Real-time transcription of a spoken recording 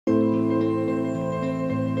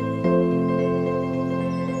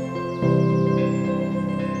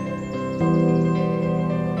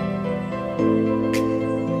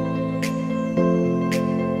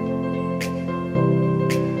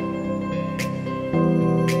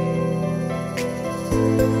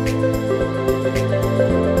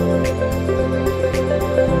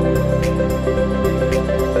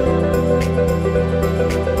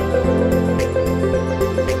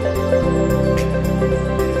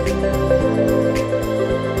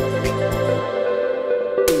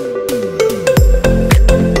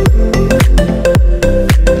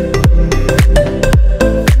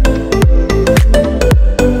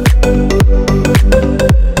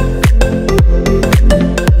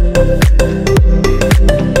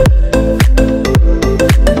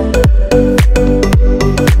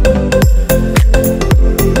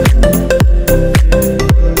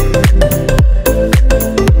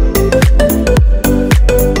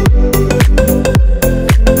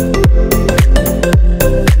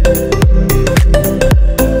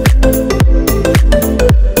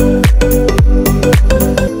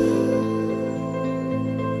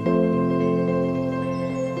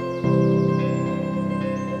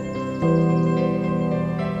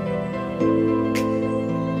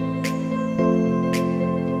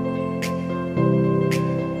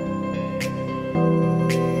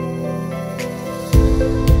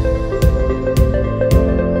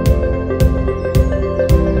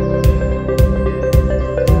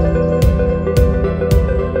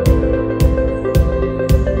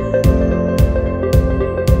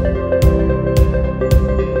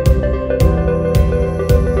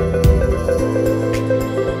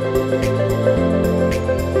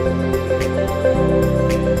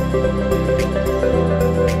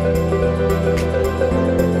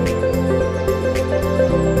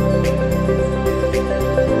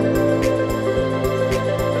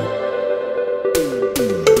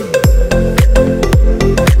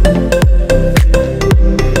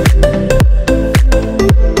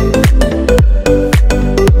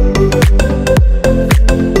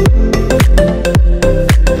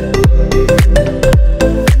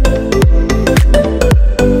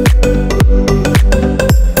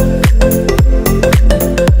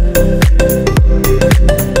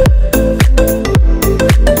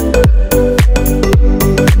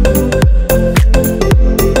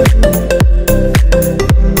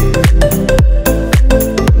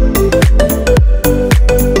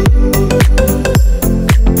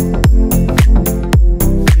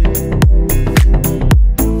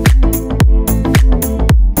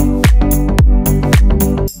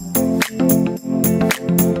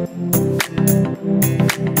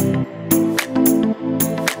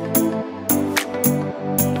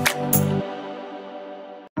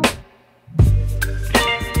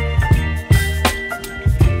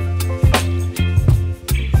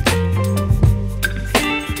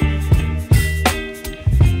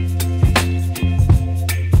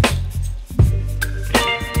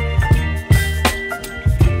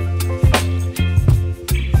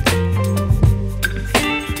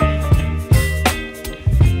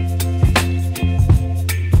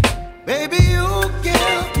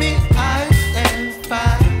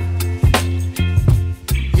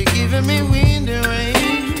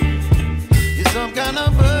kind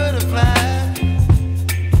of butterfly.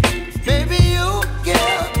 Baby, you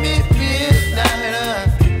give me midnight.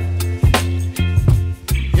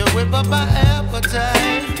 You whip up my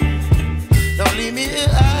appetite. Don't leave me here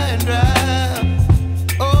high and dry.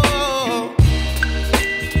 Oh,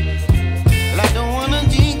 well, I don't wanna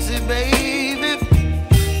jinx it, baby,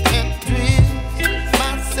 and twist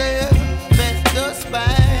myself at the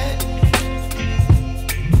spine.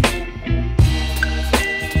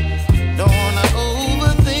 Don't wanna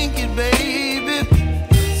overthink it, baby.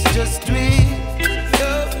 It's just twist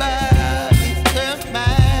your body and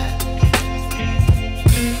mine.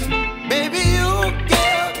 Baby, you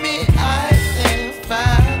give me ice and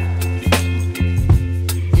fire.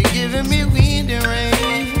 You're giving me wind and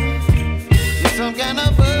rain. You're some kind of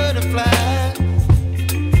butterfly.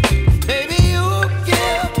 Baby, you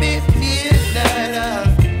give me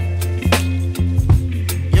midnight.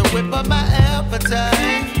 You whip up my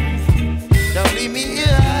appetite. Don't leave me here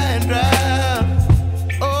high and dry.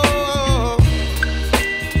 Oh,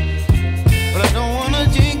 but I don't wanna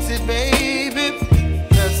jinx it, baby.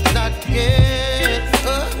 Let's not get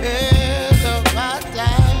ahead of my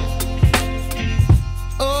time.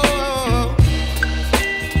 Oh,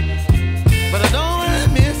 but I don't wanna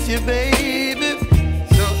miss you, baby.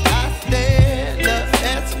 So I stand up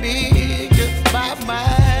and speak just my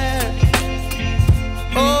mind.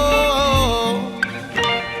 Oh.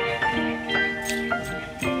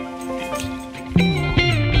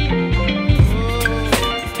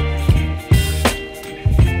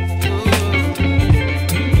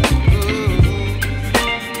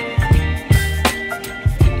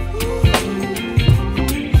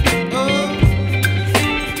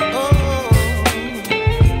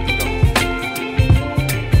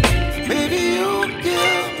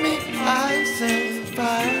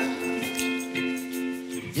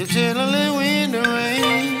 You're chilling wind and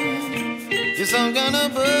rain. You're some kind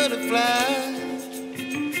of butterfly.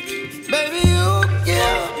 Baby, you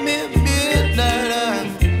give me midnight.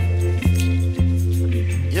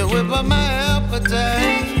 You whip up my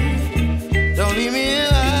appetite. Don't leave me